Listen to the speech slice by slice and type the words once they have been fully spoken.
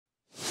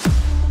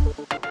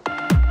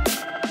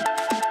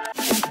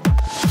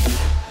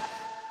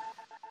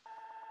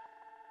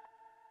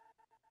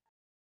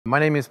My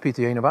name is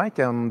Janevik.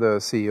 I'm the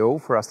CEO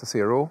for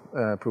AstaZero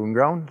Proving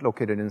Ground,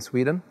 located in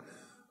Sweden.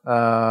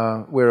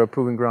 We're a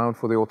proving ground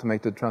for the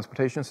automated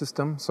transportation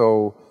system,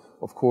 so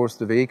of course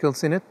the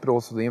vehicles in it, but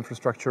also the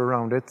infrastructure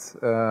around it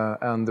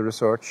and the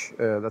research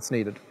that's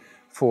needed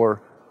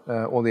for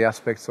all the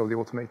aspects of the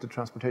automated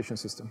transportation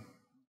system.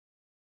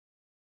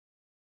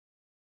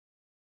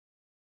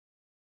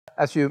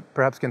 As you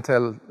perhaps can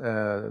tell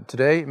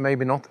today,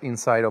 maybe not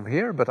inside of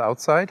here, but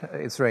outside,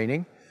 it's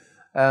raining.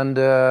 And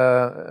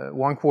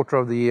 1/4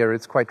 of the year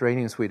it's quite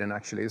rainy in Sweden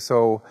actually.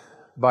 So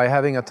by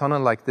having a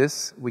tunnel like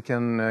this, we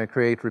can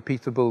create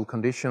repeatable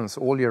conditions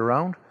all year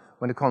round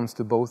when it comes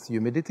to both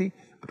humidity,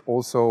 but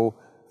also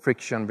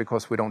friction,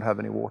 because we don't have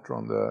any water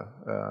on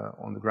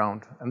the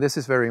ground. And this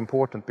is very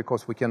important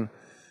because we can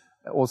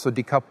also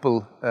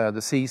decouple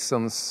the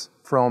seasons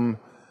from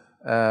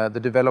the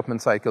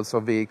development cycles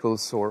of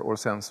vehicles or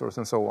sensors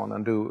and so on,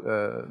 and do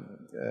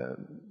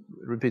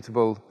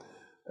repeatable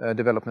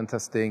development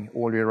testing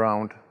all year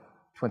round,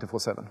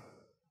 24/7.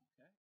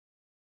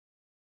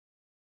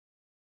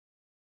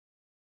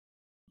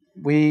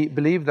 We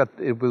believe that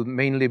it will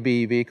mainly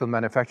be vehicle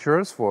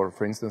manufacturers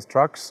for instance,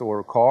 trucks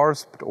or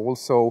cars, but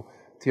also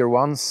tier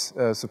 1s,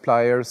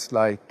 suppliers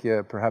like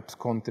perhaps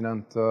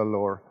Continental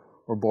or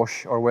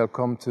Bosch are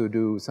welcome to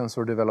do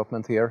sensor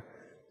development here.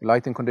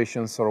 Lighting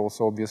conditions are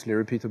also obviously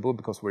repeatable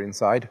because we're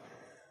inside.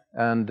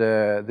 And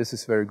this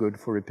is very good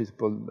for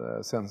repeatable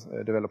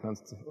development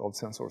of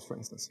sensors, for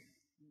instance.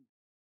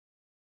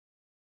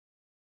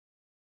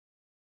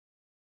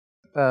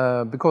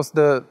 Because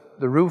the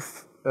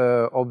roof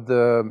of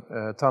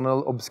the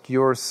tunnel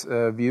obscures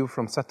view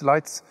from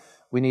satellites,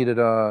 we needed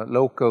a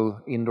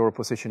local indoor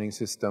positioning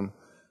system.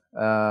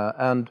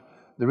 And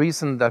the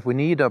reason that we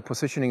need a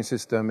positioning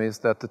system is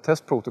that the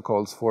test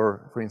protocols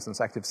for instance,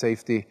 active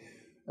safety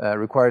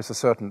requires a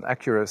certain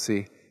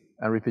accuracy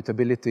and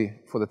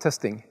repeatability for the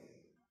testing.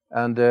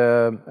 And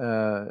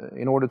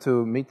in order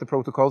to meet the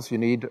protocols, you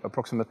need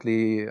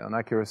approximately an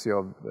accuracy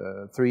of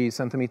 3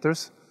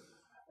 centimeters.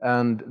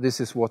 And this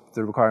is what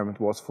the requirement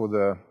was for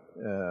the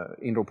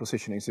indoor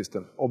positioning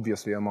system,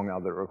 obviously among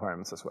other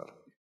requirements as well.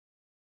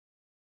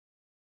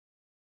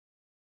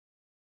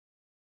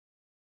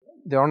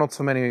 There are not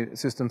so many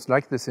systems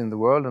like this in the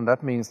world, and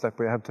that means that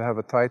we have to have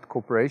a tight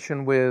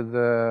cooperation with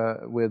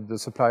the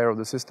supplier of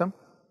the system.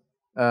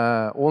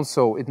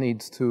 Also, it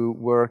needs to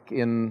work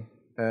in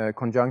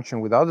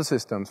conjunction with other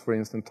systems, for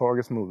instance,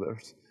 target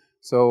movers.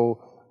 So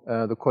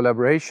the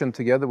collaboration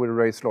together with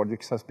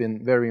RACELOGIC has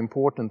been very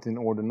important in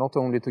order not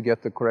only to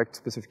get the correct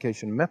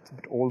specification met,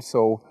 but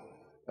also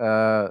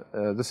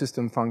the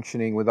system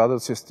functioning with other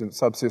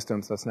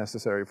subsystems that's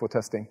necessary for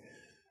testing.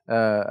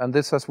 And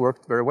this has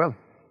worked very well.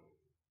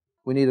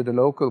 We needed a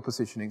local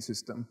positioning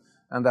system,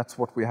 and that's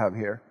what we have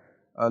here.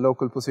 A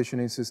local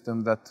positioning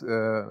system that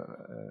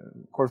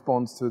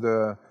corresponds to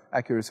the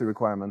accuracy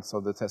requirements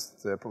of the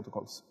test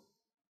protocols.